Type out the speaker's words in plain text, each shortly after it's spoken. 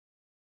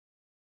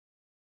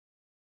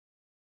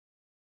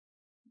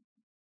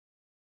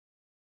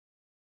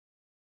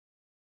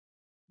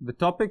The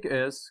topic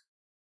is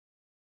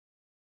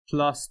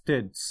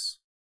plastids.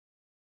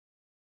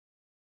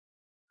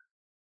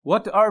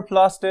 What are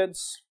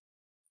plastids?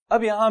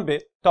 अब यहां पे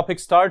टॉपिक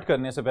स्टार्ट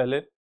करने से पहले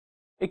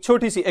एक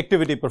छोटी सी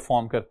एक्टिविटी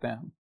परफॉर्म करते हैं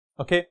हम.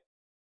 ओके,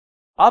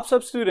 आप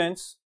सब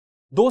स्टूडेंट्स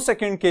 2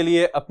 सेकंड के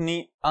लिए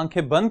अपनी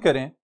आंखें बंद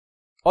करें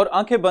और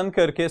आंखें बंद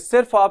करके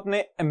सिर्फ आपने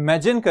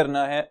इमेजिन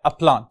करना है अ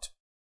प्लांट,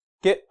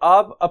 कि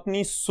आप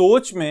अपनी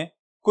सोच में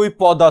कोई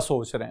पौधा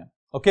सोच रहे हैं.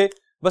 ओके,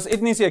 बस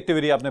इतनी सी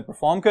एक्टिविटी आपने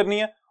परफॉर्म करनी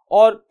है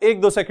और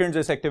 1-2 सेकंड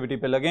इस एक्टिविटी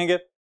पे लगेंगे.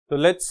 तो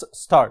लेट्स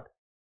स्टार्ट.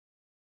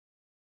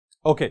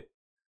 ओके,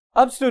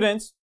 अब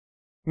स्टूडेंट्स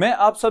मैं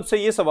आप सबसे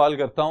ये सवाल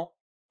करता हूं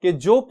कि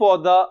जो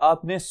पौधा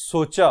आपने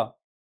सोचा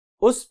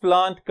उस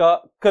प्लांट का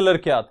कलर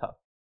क्या था.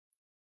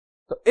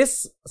 तो इस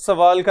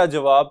सवाल का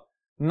जवाब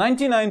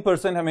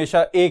 99%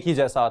 हमेशा एक ही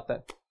जैसा आता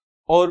है.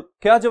 और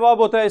क्या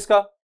जवाब होता है इसका?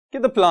 कि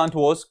द प्लांट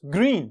वाज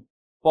ग्रीन.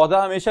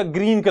 पौधा हमेशा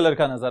ग्रीन कलर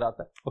का नजर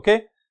आता है. ओके,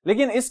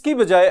 लेकिन इसकी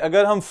बजाय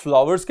अगर हम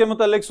फ्लावर्स के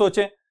मुतालिक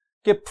सोचें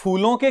कि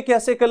फूलों के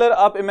कैसे कलर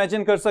आप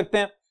इमेजिन कर सकते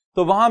हैं,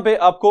 तो वहां पे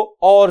आपको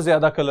और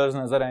ज्यादा कलर्स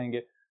नजर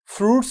आएंगे.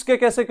 फ्रूट्स के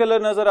कैसे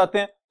कलर नजर आते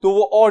हैं, तो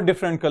वो और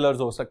डिफरेंट कलर्स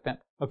हो सकते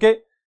हैं. ओके,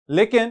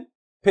 लेकिन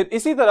फिर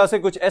इसी तरह से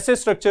कुछ ऐसे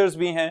स्ट्रक्चर्स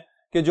भी हैं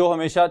कि जो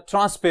हमेशा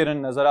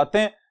ट्रांसपेरेंट नजर आते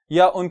हैं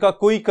या उनका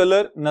कोई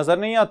कलर नजर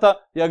नहीं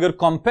आता, या अगर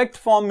कॉम्पैक्ट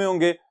फॉर्म में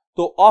होंगे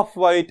तो ऑफ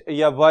वाइट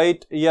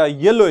या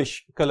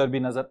येलोइश कलर भी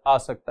नजर आ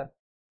सकता है.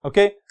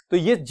 ओके, तो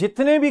ये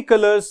जितने भी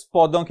कलर्स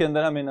पौधों के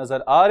अंदर हमें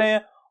नजर आ रहे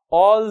हैं,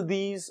 all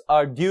these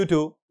are due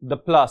to the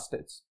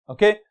plastids.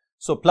 Okay,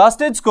 so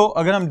plastids को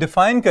अगर हम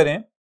डिफाइन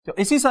करें तो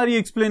इसी सारी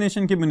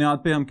एक्सप्लेनेशन की बुनियाद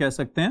पे हम कह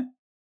सकते हैं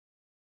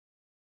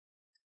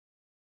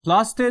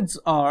plastids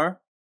are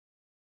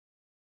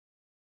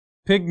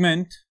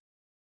pigment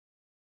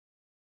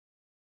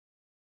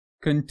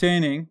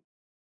containing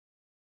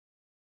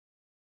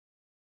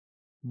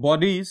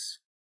bodies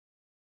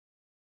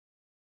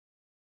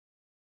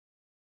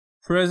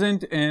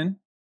present in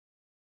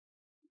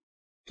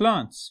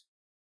plants.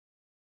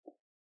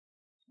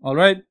 All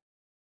right,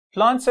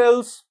 plant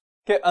cells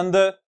के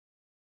अंदर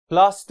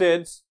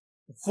plastids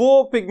वो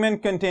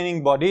pigment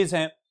containing bodies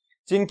हैं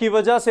जिनकी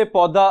वजह से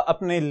पौधा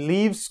अपने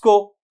leaves को,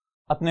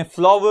 अपने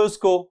flowers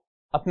को,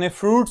 अपने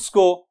fruits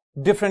को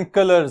different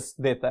colors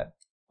देता है.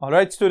 All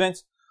right students,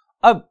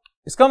 अब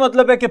इसका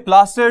मतलब है कि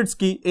प्लास्टिड्स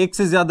की एक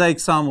से ज्यादा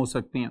इकसाम हो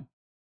सकती हैं.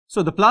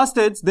 So the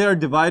plastids they are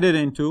divided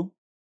into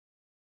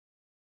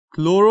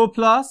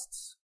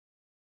chloroplasts,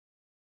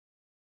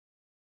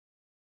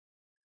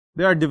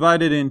 they are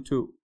divided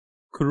into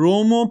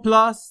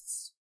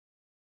क्रोमोप्लास्ट्स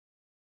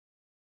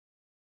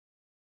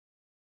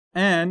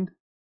and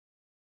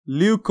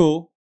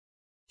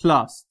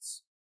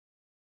ल्यूकोप्लास्ट्स.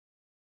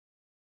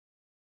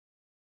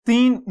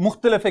 3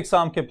 मुख्तलिफ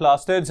इकसाम के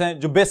प्लास्टिड्स हैं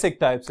जो बेसिक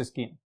टाइप्स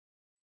इसकी हैं.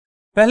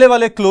 पहले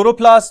वाले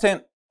क्लोरोप्लास्ट हैं,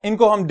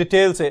 इनको हम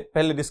डिटेल से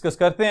पहले डिस्कस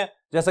करते हैं.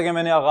 जैसा कि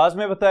मैंने आगाज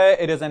में बताया,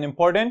 it is an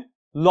important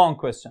long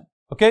question.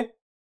 Okay,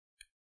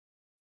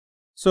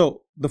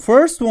 so the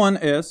first one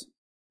is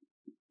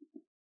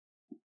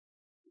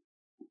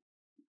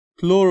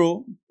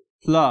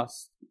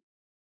chloroplast.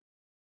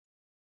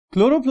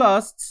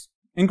 Chloroplasts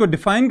इनको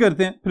डिफाइन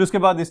करते हैं, फिर उसके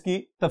बाद इसकी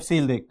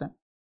तफसील देखते हैं.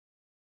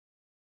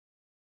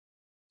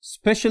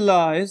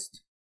 Specialised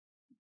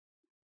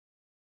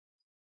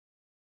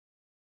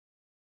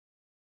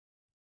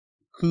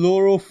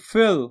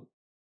chlorophyll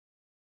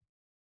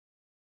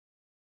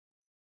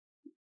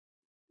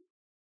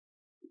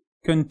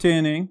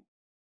containing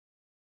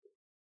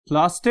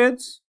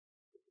plastids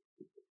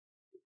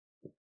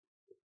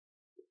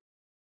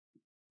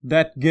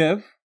that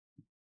give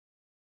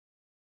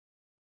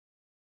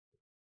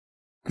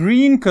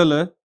green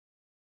color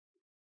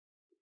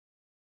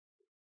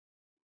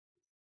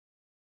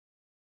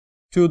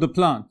to the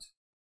plant.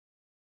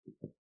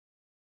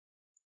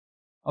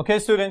 Okay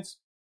students,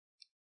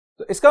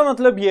 तो इसका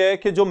मतलब यह है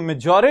कि जो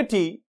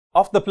majority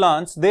of the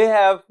plants they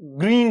have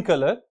green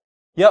colour,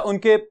 या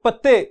उनके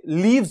पत्ते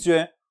लीव्स जो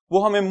हैं वो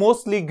हमें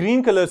मोस्टली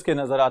ग्रीन कलर्स के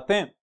नजर आते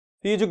हैं.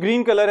 तो ये जो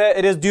ग्रीन कलर है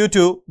it is due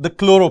to the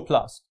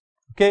chloroplast.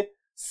 Okay,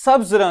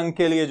 सब्ज रंग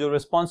के लिए जो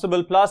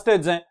रिस्पॉन्सिबल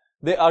प्लास्टिड्स हैं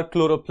दे आर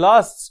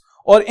क्लोरोप्लास्ट्स,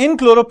 और इन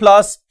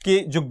क्लोरोप्लास्ट के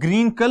जो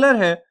ग्रीन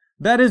कलर है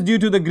that is due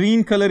to the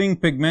green colouring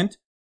pigment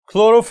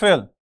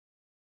chlorophyll.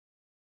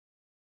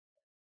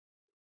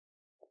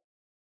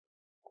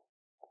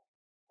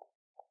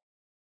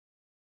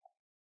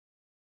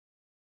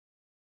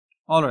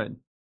 Alright,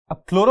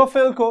 अब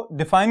क्लोरोफिल को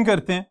डिफाइन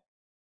करते हैं.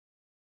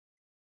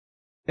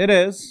 It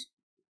is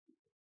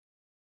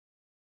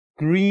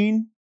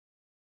green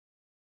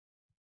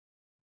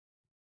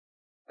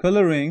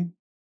colouring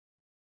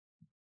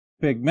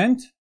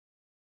pigment.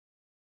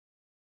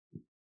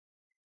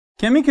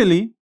 Chemically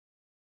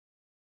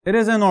it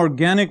is an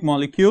organic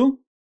molecule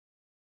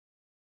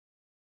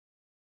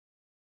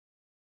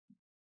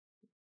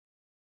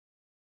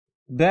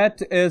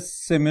that is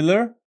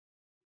similar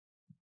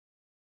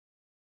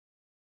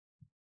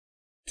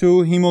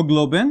to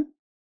haemoglobin.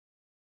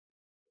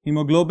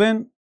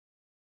 Haemoglobin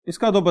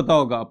इसका तो पता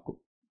होगा आपको,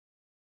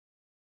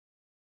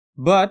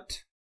 but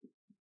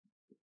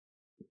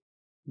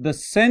the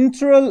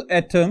central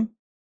atom,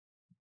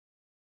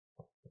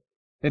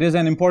 it is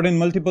an important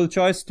multiple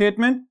choice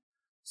statement,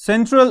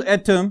 central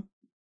atom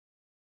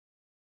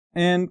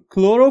in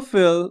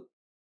chlorophyll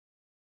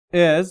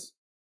is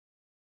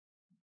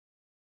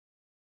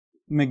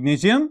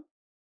magnesium,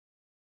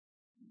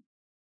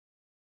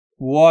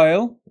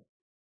 while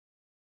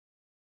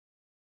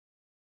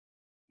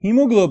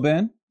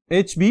hemoglobin,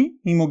 Hb,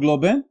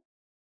 hemoglobin,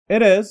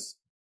 it is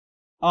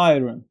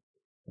iron.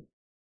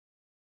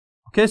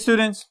 Okay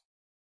students,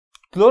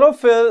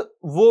 chlorophyll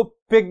वो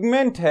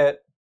pigment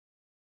है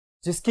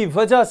जिसकी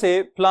वजह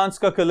से प्लांट्स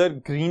का कलर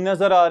ग्रीन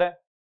नजर आ रहा है,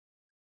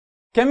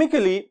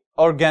 chemically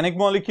organic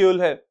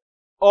molecule है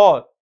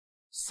और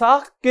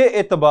साख के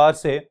एतबार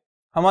से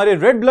हमारे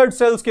रेड ब्लड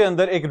सेल्स के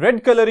अंदर एक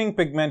रेड कलरिंग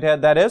पिगमेंट है,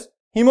 दैट इज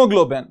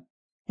हीमोग्लोबिन.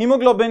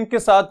 हीमोग्लोबिन के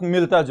साथ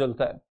मिलता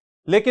जुलता है,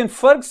 लेकिन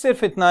फर्क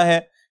सिर्फ इतना है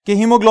कि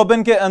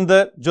हीमोग्लोबिन के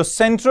अंदर जो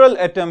सेंट्रल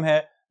एटम है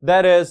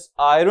दैट इज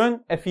आयरन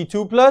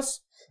Fe2+,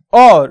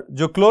 और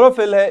जो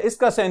क्लोरोफिल है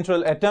इसका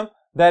central atom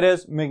that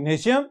is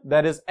magnesium,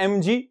 that is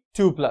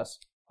Mg2+.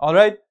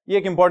 Alright, ये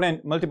एक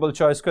इंपॉर्टेंट मल्टीपल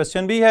चॉइस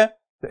क्वेश्चन भी है,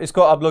 तो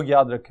इसको आप लोग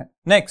याद रखें.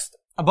 Next,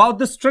 about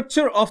the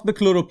structure of the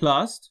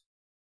chloroplast.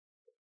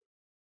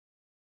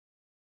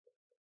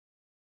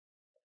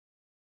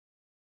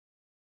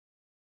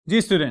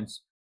 Ji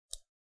students,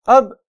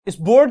 अब इस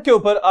बोर्ड के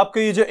ऊपर आपको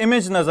ये जो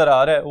इमेज नजर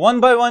आ रहा है, वन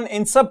बाय वन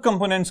इन सब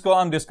कंपोनेंट्स को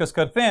हम डिस्कस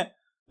करते हैं,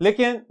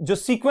 लेकिन जो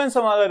सीक्वेंस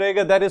हमारा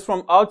रहेगा that is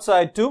from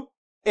outside to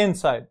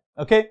inside.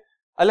 Okay,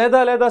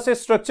 अलग-अलग से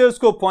स्ट्रक्चर्स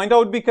को पॉइंट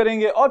आउट भी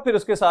करेंगे और फिर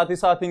उसके साथ ही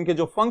साथ इनके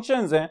जो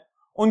फंक्शंस हैं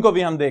उनको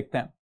भी हम देखते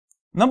हैं.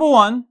 Number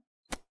 1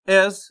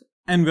 is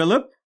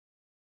envelope.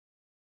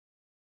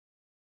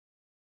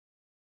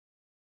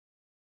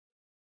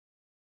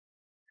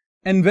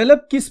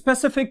 एनवेलप की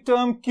स्पेसिफिक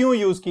टर्म क्यों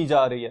यूज की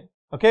जा रही है?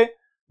 Okay,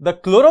 the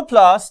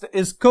chloroplast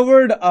is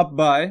covered up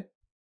by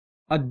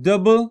a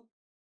double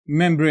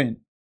membrane.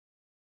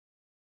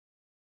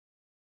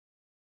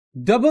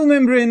 Double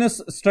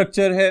membranous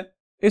structure है,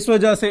 इस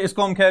वजह से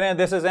इसको हम कह रहे हैं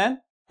this is an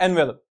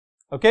envelope.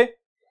 Okay,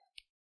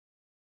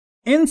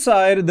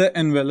 inside the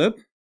envelope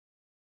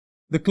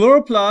the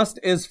chloroplast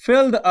is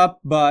filled up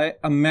by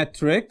a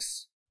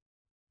matrix,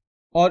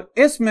 और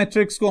इस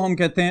मैट्रिक्स को हम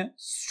कहते हैं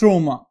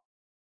stroma.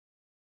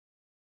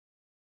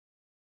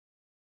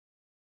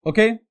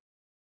 Okay,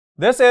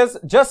 this is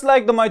just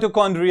like the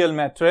mitochondrial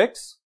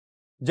matrix.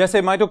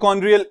 जैसे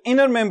माइटोकॉन्ड्रियल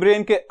इनर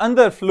मेम्ब्रेन के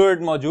अंदर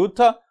फ्लूइड मौजूद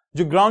था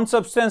जो ग्राउंड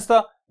सब्सटेंस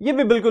था, ये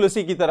भी बिल्कुल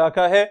उसी की तरह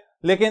का है,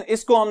 लेकिन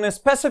इसको हमने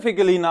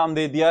स्पेसिफिकली नाम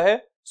दे दिया है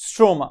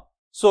stroma.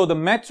 So the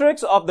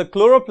matrix of the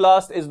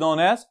chloroplast is known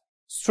as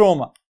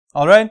stroma.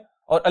 Alright,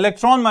 और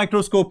इलेक्ट्रॉन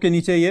माइक्रोस्कोप के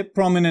नीचे ये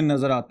प्रोमिनेंट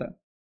नजर आता है.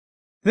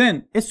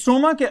 देन इस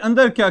स्ट्रोमा के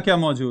अंदर क्या क्या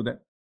मौजूद है?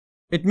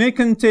 It may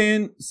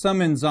contain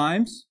some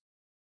enzymes.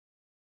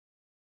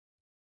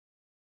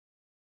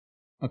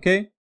 Okay,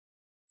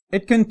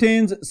 it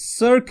contains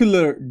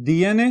circular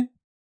DNA,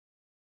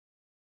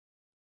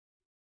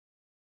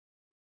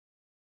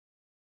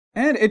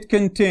 and it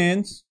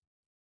contains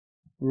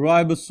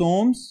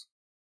ribosomes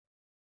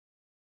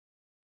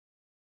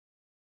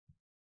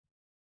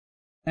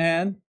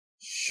and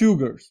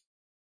sugars.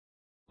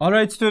 All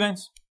right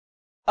students,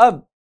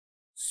 अब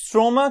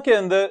स्ट्रोमा के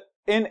अंदर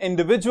इन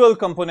इंडिविजुअल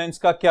कंपोनेंट्स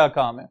का क्या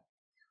काम है?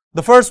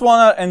 The first one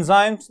are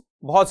enzymes.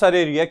 बहुत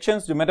सारे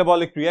रिएक्शंस जो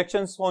मेटाबॉलिक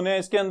रिएक्शंस होने हैं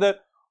इसके अंदर,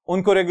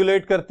 उनको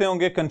रेगुलेट करते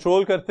होंगे,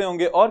 कंट्रोल करते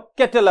होंगे और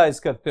कैटेलाइज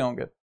करते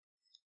होंगे.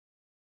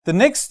 The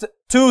next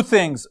two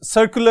things,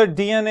 circular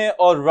DNA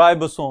और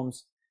ribosomes,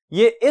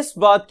 ये इस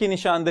बात की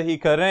निशानदही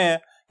कर रहे हैं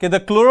कि the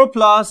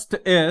chloroplast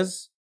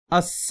is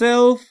a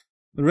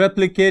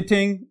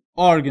self-replicating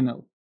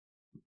organelle.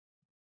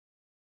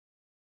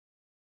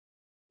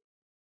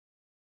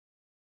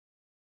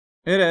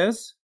 It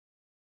is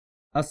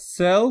a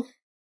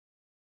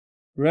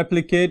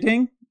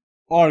self-replicating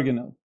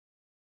organelle.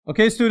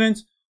 Okay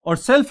students, और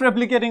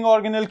self-replicating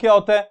organelle क्या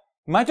होता है?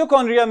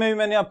 माइटोकॉन्ड्रिया में भी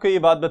मैंने आपको ये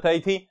बात बताई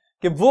थी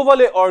कि वो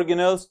वाले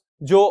ऑर्गेनल्स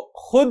जो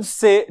खुद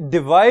से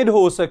डिवाइड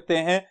हो सकते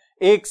हैं,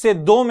 1 से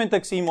 2 में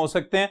तकसीम हो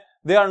सकते हैं,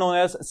 they are known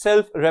as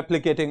self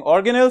replicating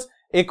organelles.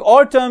 एक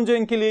और टर्म जो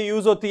इनके लिए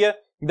यूज होती है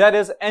that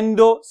is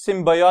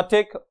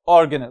endosymbiotic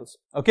organelles.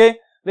 Okay,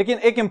 लेकिन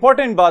एक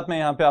इंपॉर्टेंट बात मैं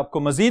यहां पे आपको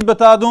मजीद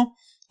बता दूं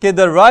कि the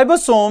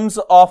ribosomes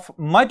of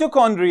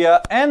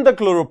mitochondria and the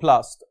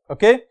chloroplast,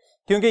 okay,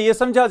 क्योंकि ये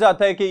समझा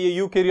जाता है कि ये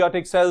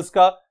यूकैरियोटिक सेल्स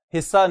का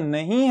हिस्सा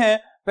नहीं है,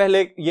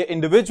 पहले ये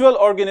इंडिविजुअल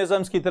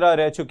ऑर्गेनिजम्स की तरह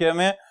रह चुके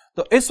हैं,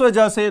 तो इस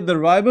वजह से the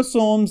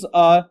ribosomes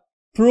are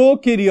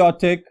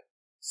prokaryotic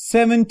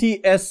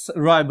 70S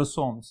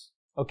ribosomes.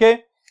 Okay,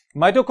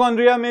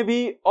 mitochondria में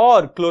भी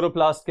और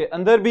क्लोरोप्लास्ट के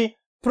अंदर भी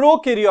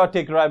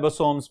प्रोकैरियोटिक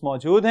राइबोसोम्स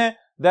मौजूद हैं,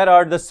 there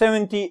are the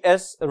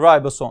 70S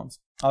ribosomes.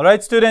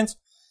 Alright students,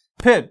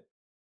 फिर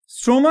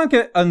स्ट्रोमा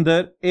के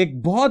अंदर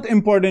एक बहुत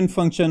इंपॉर्टेंट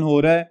फंक्शन हो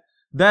रहा है,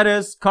 that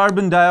is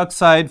carbon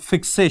dioxide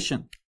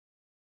fixation.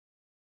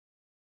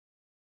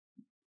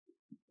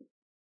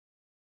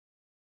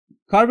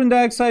 Carbon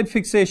dioxide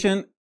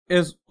fixation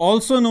is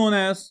also known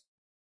as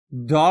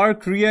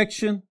dark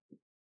reaction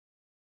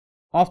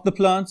of the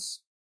plants.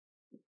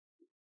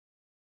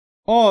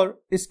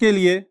 और इसके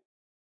लिए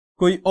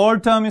कोई और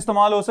टर्म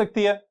इस्तेमाल हो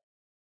सकती है?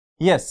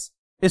 यस,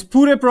 इस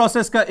पूरे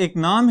प्रोसेस का एक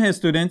नाम है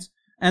students,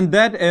 and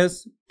that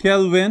is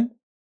Calvin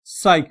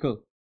cycle.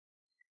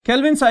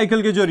 Calvin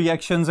cycle के जो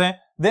रिएक्शंस हैं,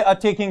 they are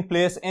taking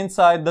place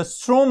inside the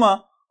stroma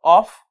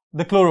of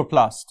the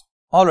chloroplast.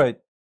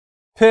 Alright,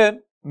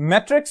 फिर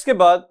मैट्रिक्स के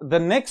बाद the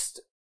next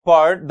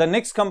part, the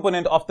next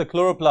component of the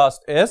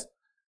chloroplast is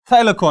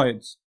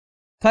thylakoids.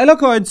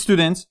 Thylakoids,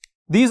 students,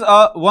 these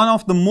are one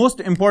of the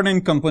most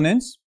important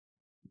components.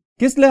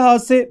 किस लिहाज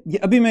से? ये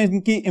अभी मैं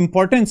इनकी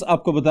इंपॉर्टेंस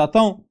आपको बताता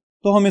हूं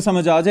तो हमें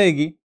समझ आ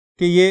जाएगी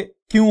कि ये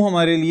क्यों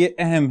हमारे लिए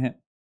अहम है।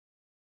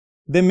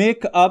 They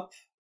make up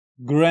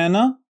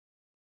grana,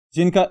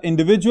 जिनका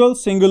इंडिविजुअल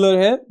सिंगुलर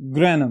है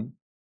granum.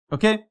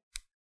 Okay?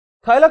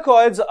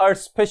 Thylakoids are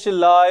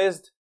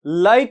specialized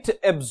light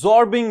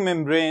absorbing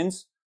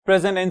membranes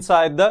present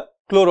inside the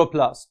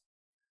chloroplast.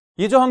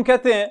 ये जो हम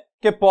कहते हैं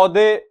कि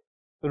पौधे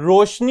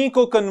रोशनी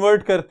को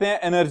कन्वर्ट करते हैं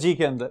एनर्जी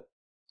के अंदर,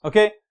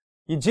 ओके?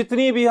 ये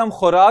जितनी भी हम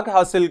खुराक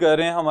हासिल कर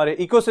रहे हैं हमारे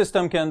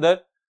इकोसिस्टम के अंदर,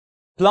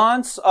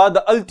 plants are the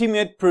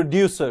ultimate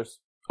producers,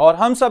 और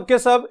हम सब के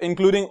सब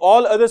including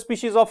all other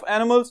species of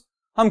animals,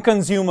 हम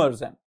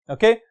कंज्यूमर्स हैं,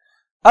 ओके?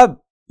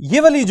 अब ये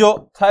वाली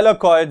जो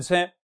थाइलाकॉइड्स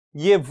हैं,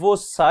 ये वो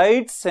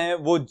साइट्स हैं,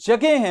 वो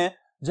जगह हैं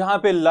जहां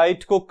पे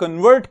लाइट को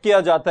कन्वर्ट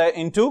किया जाता है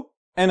इनटू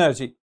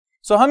एनर्जी।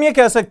 So हम ये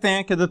कह सकते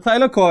हैं कि the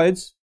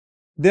thylakoids,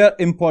 they are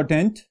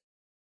important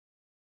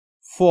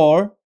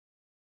for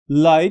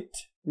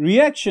light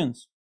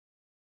reactions,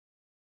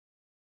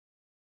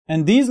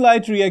 and these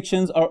light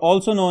reactions are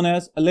also known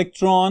as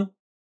electron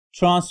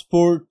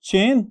transport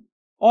chain,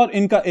 और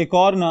इनका एक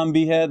और नाम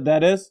भी है,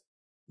 that is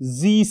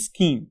Z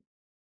scheme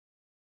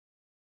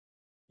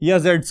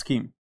या Z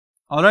scheme.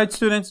 Alright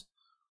students,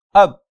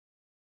 अब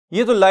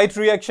ये तो light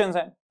reactions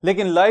हैं,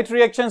 लेकिन light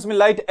reactions में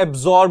light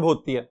absorb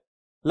होती है।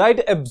 लाइट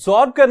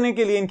एब्जॉर्ब करने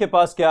के लिए इनके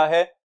पास क्या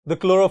है? The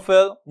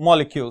chlorophyll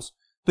molecules.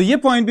 तो ये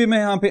पॉइंट भी मैं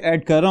यहां पे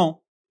ऐड कर रहा हूं।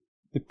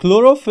 The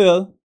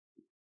chlorophyll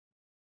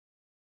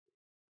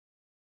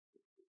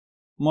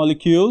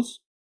molecules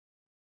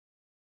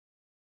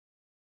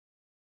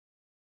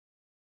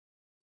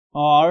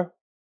are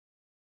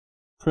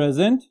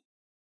present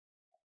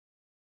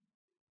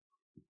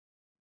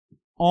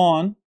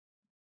on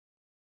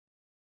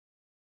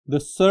the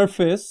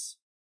surface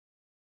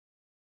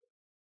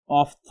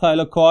of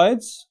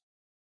thylakoids,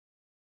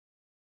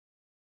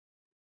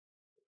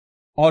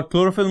 और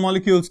क्लोरोफिल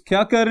मॉलिक्यूल्स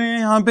क्या कर रहे हैं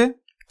यहां पे?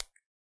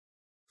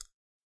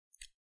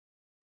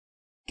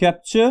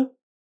 कैप्चर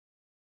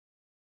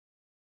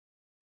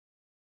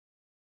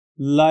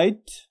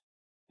लाइट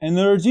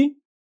एनर्जी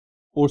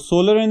और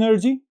solar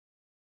energy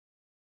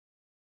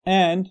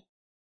and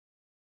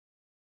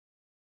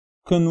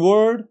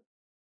convert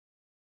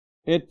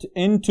it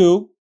into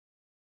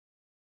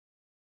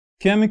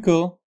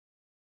chemical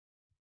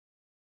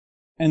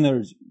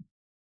energy,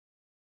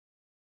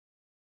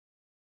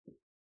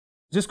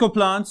 जिसको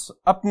प्लांट्स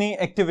अपनी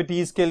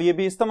एक्टिविटीज के लिए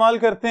भी इस्तेमाल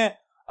करते हैं,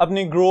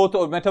 अपनी ग्रोथ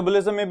और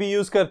मेटाबॉलिज्म में भी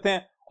यूज करते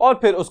हैं, और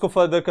फिर उसको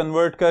फर्दर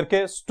कन्वर्ट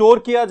करके स्टोर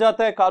किया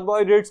जाता है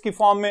कार्बोहाइड्रेट्स की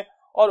फॉर्म में,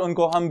 और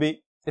उनको हम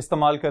भी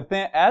इस्तेमाल करते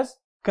हैं as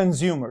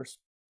consumers.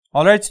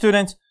 Alright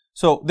students,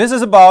 so this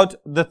is about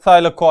the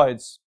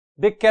thylakoids.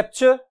 They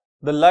capture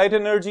the light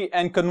energy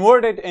and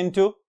convert it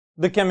into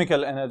the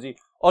chemical energy,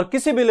 और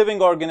किसी भी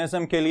लिविंग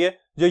ऑर्गेनिज्म के लिए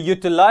जो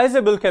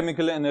यूटिलाइजेबल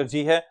केमिकल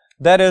एनर्जी है,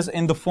 that is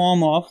in the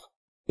form of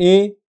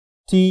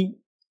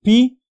ATP,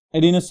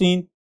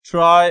 adenosine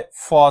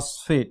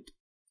triphosphate.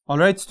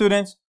 Alright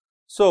students,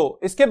 so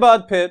इसके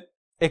बाद फिर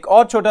एक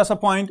और छोटा सा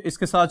पॉइंट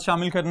इसके साथ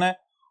शामिल करना है,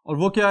 और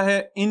वो क्या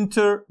है?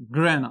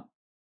 इंटरग्राना।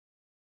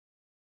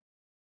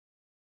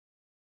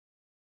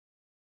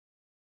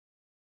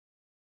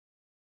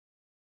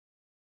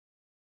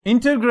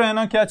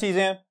 इंटरग्राना क्या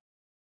चीजें हैं?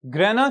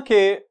 ग्राना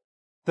के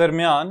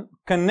दरमियान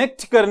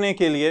कनेक्ट करने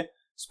के लिए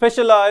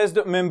स्पेशलाइज्ड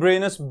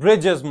मेम्ब्रेनस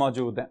ब्रिजेस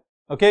मौजूद हैं,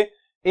 ओके?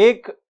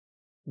 एक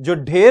जो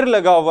ढेर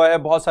लगा हुआ है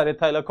बहुत सारे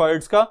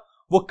थाइलाकॉइड्स का,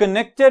 वो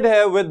कनेक्टेड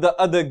है विद द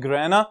अदर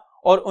ग्राना,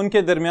 और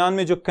उनके दरमियान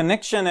में जो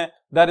कनेक्शन है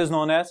दैट इज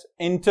नोन एज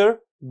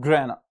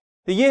इंटरग्राना।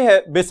 तो ये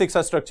है बेसिक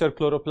सा स्ट्रक्चर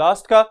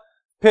क्लोरोप्लास्ट का।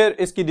 फिर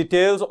इसकी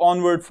डिटेल्स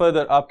ऑनवर्ड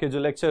फर्दर आपके जो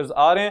लेक्चर्स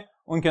आ रहे हैं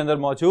उनके अंदर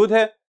मौजूद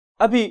है।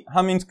 अभी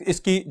हम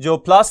इसकी जो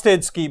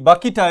प्लास्टिड्स की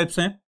बाकी टाइप्स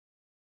हैं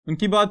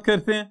उनकी बात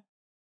करते हैं।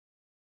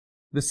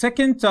 The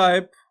second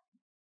type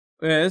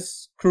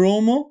is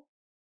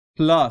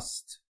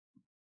chromoplast.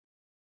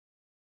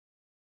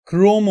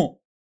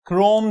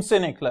 Chrome से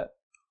निकला है,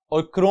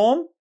 और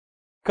Chrome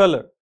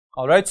colour.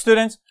 Alright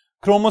students,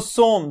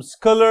 chromosomes,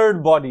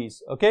 colored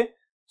bodies, okay?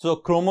 So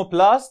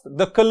chromoplast,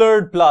 the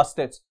colored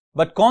plastids.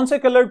 But कौन से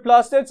colored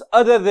plastids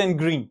other than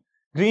green?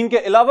 Green के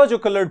अलावा जो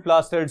colored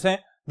plastids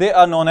हैं, they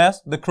are known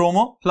as the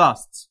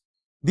chromoplasts.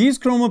 These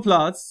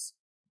chromoplasts,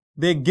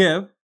 they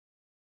give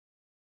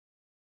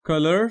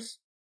colors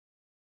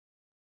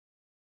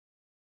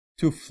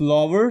to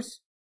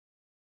flowers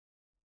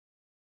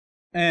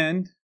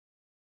and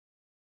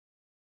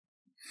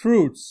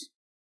fruits.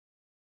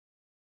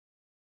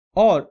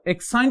 और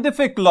एक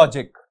scientific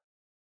logic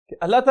कि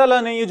अल्लाह ताला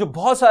ने ये जो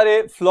बहुत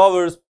सारे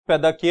फ्लावर्स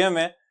पैदा किए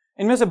हुए हैं,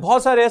 इनमें से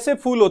बहुत सारे ऐसे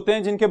फूल होते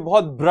हैं जिनके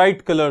बहुत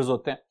ब्राइट कलर्स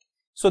होते हैं.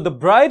 So the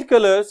bright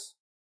colours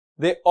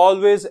they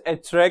always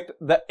attract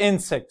the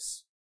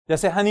insects,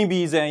 जैसे हनी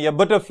बीज हैं या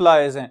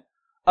बटरफ्लाइज हैं.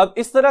 अब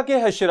इस तरह के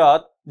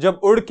हशरात जब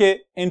उड़ के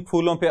इन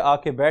फूलों पे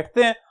आके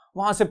बैठते हैं,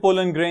 वहां से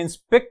पोलन ग्रेन्स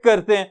पिक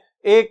करते हैं,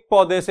 एक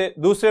पौधे से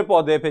दूसरे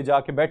पौधे पे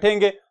जाके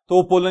बैठेंगे तो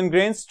वो पोलन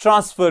ग्रेन्स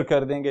ट्रांसफर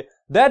कर देंगे.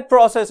 That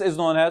process is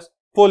known as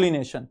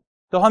pollination.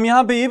 तो हम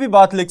यहां पे ये भी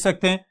बात लिख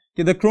सकते हैं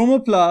कि the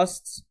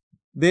क्रोमोप्लास्ट्स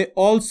they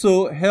also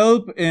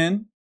help in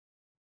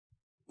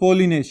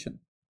pollination.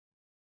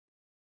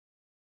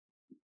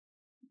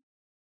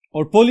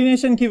 और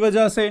पोलिनेशन की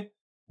वजह से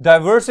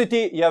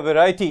डाइवर्सिटी या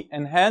वैरायटी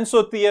एनहांस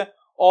होती है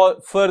और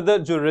फर्दर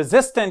जो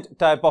रेजिस्टेंट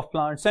टाइप ऑफ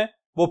प्लांट्स हैं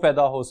वो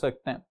पैदा हो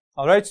सकते हैं.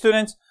 Alright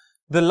students,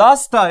 the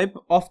last type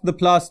of the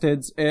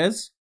plastids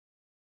is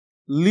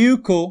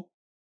leucoplast.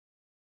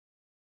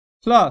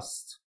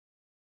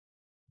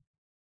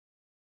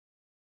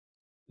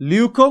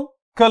 Leuco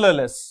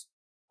colourless.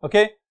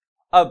 Okay,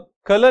 अब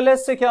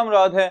कलरलेस से क्या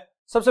मुराद है?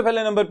 सबसे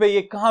पहले नंबर पे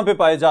ये कहां पे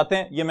पाए जाते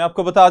हैं ये मैं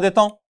आपको बता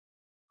देता हूं.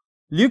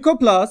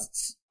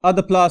 Leucoplasts are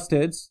the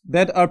plastids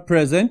that are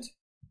present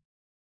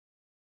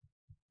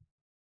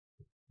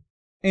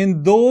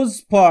in those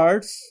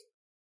parts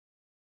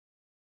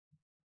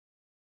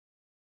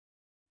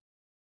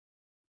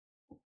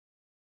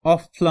of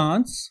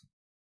plants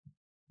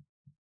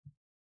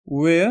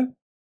where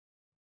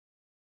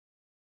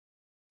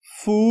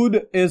food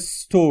is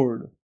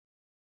stored.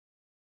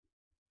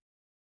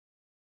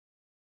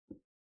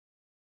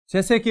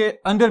 जैसे कि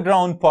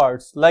underground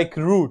parts like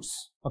roots.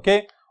 Okay,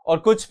 और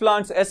कुछ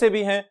प्लांट्स ऐसे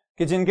भी हैं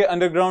कि जिनके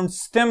अंडरग्राउंड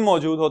स्टेम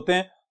मौजूद होते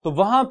हैं, तो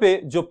वहां पे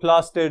जो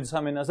प्लास्टिड्स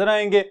हमें नजर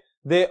आएंगे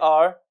they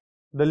are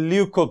the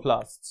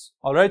ल्यूकोप्लास्ट्स.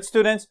 Alright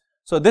students,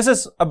 so this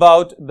is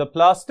about the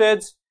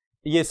plastids.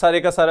 ये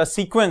सारे का सारा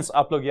सीक्वेंस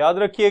आप लोग याद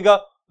रखिएगा.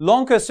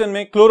 लॉन्ग क्वेश्चन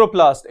में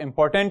क्लोरोप्लास्ट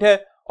इंपॉर्टेंट है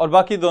और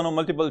बाकी दोनों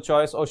मल्टीपल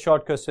चॉइस और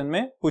शॉर्ट क्वेश्चन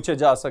में पूछे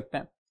जा सकते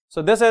हैं.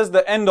 So this is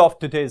the end of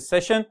today's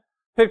session.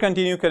 फिर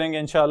कंटिन्यू करेंगे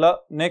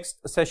इंशाल्लाह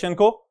नेक्स्ट सेशन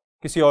को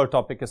किसी और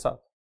टॉपिक के साथ.